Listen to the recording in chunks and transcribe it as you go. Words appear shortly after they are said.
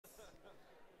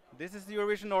This is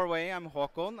Eurovision Norway. I'm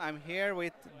Håkon. I'm here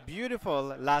with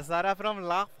beautiful Zarra from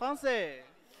La France.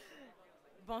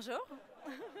 Bonjour.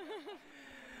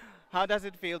 How does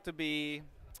it feel to be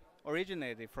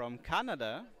originated from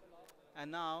Canada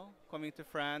and now coming to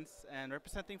France and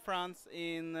representing France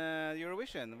in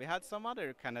Eurovision? We had some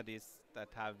other Canadians that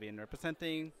have been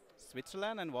representing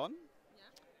Switzerland and won.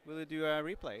 Will you do a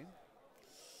replay?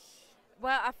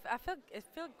 Well, I feel it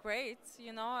feel great.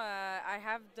 I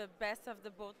have the best of the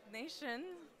both nations.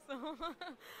 So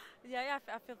yeah,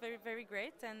 I feel very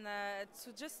great, and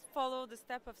to just follow the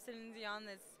step of Celine Dion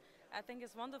I think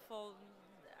it's wonderful.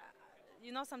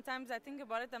 Sometimes I think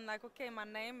about it. I'm like, okay, my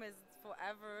name is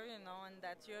forever, in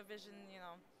that Eurovision,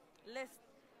 list.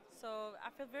 So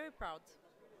I feel very proud.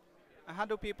 How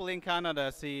do people in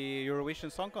Canada see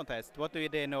Eurovision Song Contest? What do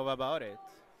they know about it?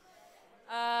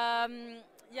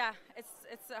 Yeah,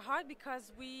 it's hard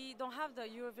because we don't have the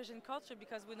Eurovision culture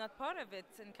because we're not part of it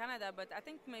in Canada. But I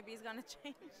think maybe it's gonna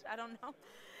change. I don't know.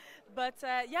 But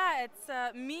yeah, it's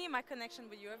my connection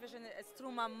with Eurovision is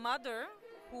through my mother,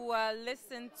 who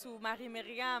listened to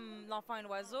Marie-Myriam, L'Enfant et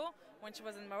l'Oiseau, when she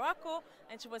was in Morocco,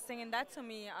 and she was singing that to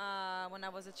me when I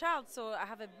was a child. So I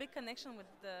have a big connection with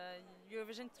the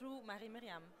Eurovision through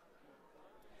Marie-Myriam.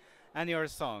 And your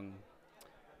song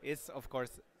is, of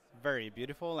course, very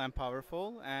beautiful and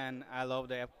powerful, and I love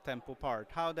the up-tempo part.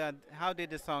 How did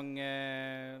the song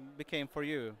became for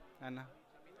you, and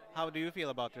how do you feel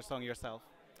about your song yourself?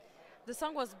 The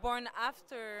song was born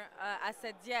after I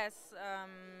said yes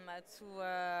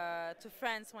to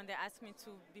France when they asked me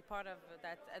to be part of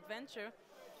that adventure,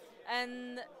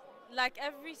 and like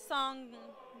every song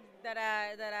that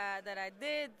I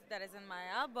did that is in my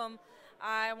album,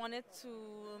 I wanted to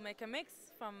make a mix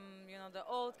from the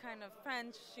old kind of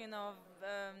French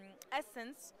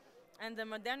essence and the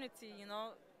modernity.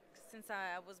 Since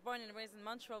I was born and raised in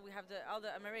Montreal, we have all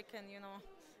the American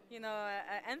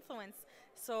influence.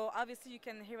 So obviously you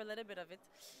can hear a little bit of it,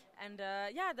 and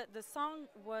yeah, the song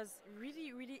was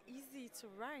really easy to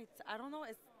write. I don't know.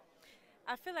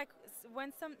 I feel like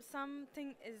when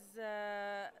something is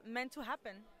meant to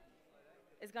happen,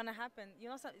 it's gonna happen.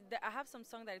 I have some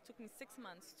song that it took me 6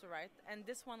 months to write, and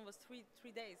this one was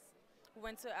three days.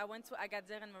 I went to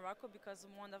Agadir in Morocco because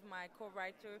one of my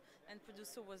co-writer and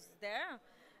producer was there.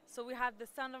 So we have the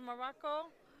sound of Morocco.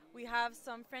 We have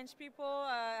some French people.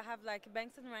 Have like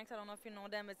Banks and Ranks. I don't know if you know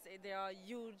them. They are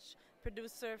huge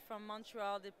producer from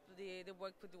Montreal. They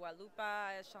work with Dua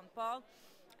Lipa, Sean Paul,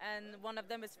 and one of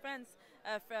them is French.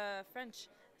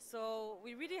 So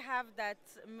we really have that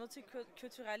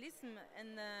multiculturalism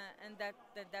and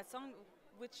that song,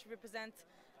 which represents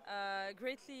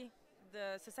greatly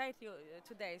the society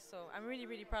today. So I'm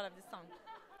really proud of this song.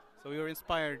 So you were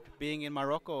inspired being in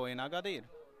Morocco, in Agadir?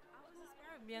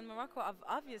 In Morocco,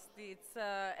 obviously,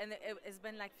 it's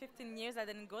been like 15 years I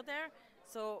didn't go there.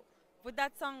 So with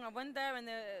that song, I went there, and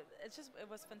it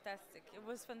was fantastic. It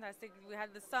was fantastic. We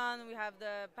had the sun, we have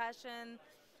the passion,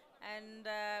 and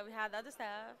we had other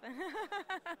stuff.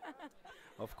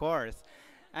 Of course.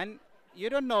 And you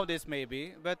don't know this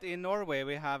maybe, but in Norway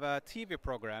we have a TV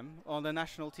program on the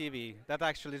national TV that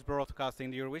actually is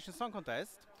broadcasting the Eurovision Song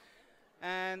Contest.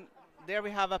 And there we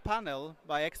have a panel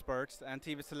by experts and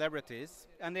TV celebrities,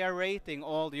 and they are rating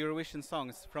all the Eurovision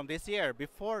songs from this year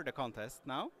before the contest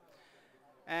now.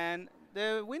 And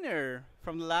the winner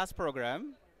from the last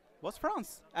program was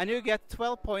France. And you get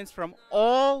 12 points from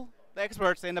all the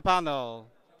experts in the panel.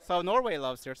 So Norway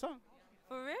loves your song.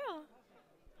 For real?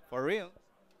 For real.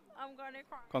 I'm gonna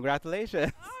cry.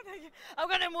 Congratulations. Oh, thank you. I'm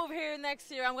gonna move here next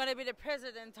year. I'm gonna be the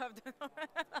president of the.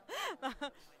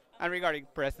 And regarding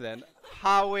president,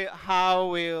 how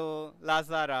will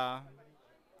Zarra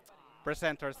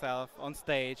present herself on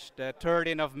stage the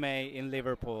 13th of May in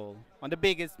Liverpool, on the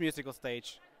biggest musical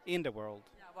stage in the world?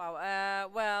 Yeah, wow.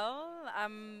 Well,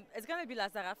 it's gonna be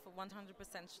Zarra for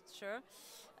 100% sure.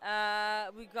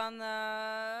 We're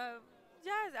gonna,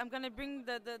 yeah, I'm gonna bring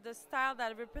the style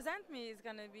that represents me. It's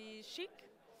gonna be chic.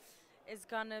 It's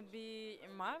gonna be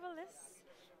marvelous,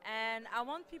 and I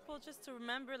want people just to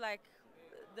remember like.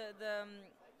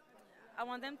 I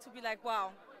want them to be like,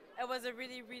 wow, it was a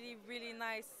really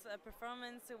nice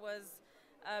performance. It was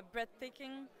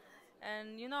breathtaking,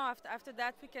 and after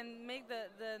that we can make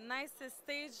the nicest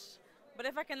stage. But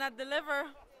if I cannot deliver,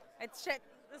 it's shit.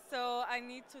 So I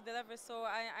need to deliver. So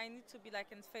I need to be like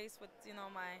in face with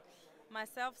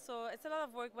myself. So it's a lot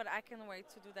of work, but I can't wait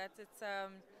to do that. It's a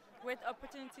great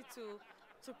opportunity to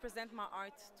present my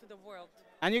art to the world.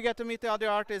 And you get to meet the other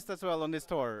artists as well on this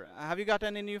tour. Have you got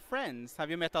any new friends?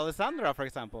 Have you met Alessandra, for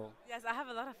example? Yes, I have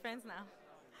a lot of friends now.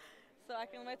 So I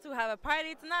can't wait to have a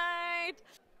party tonight.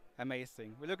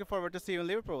 Amazing. We're looking forward to see you in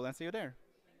Liverpool and see you there.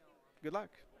 Good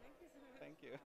luck.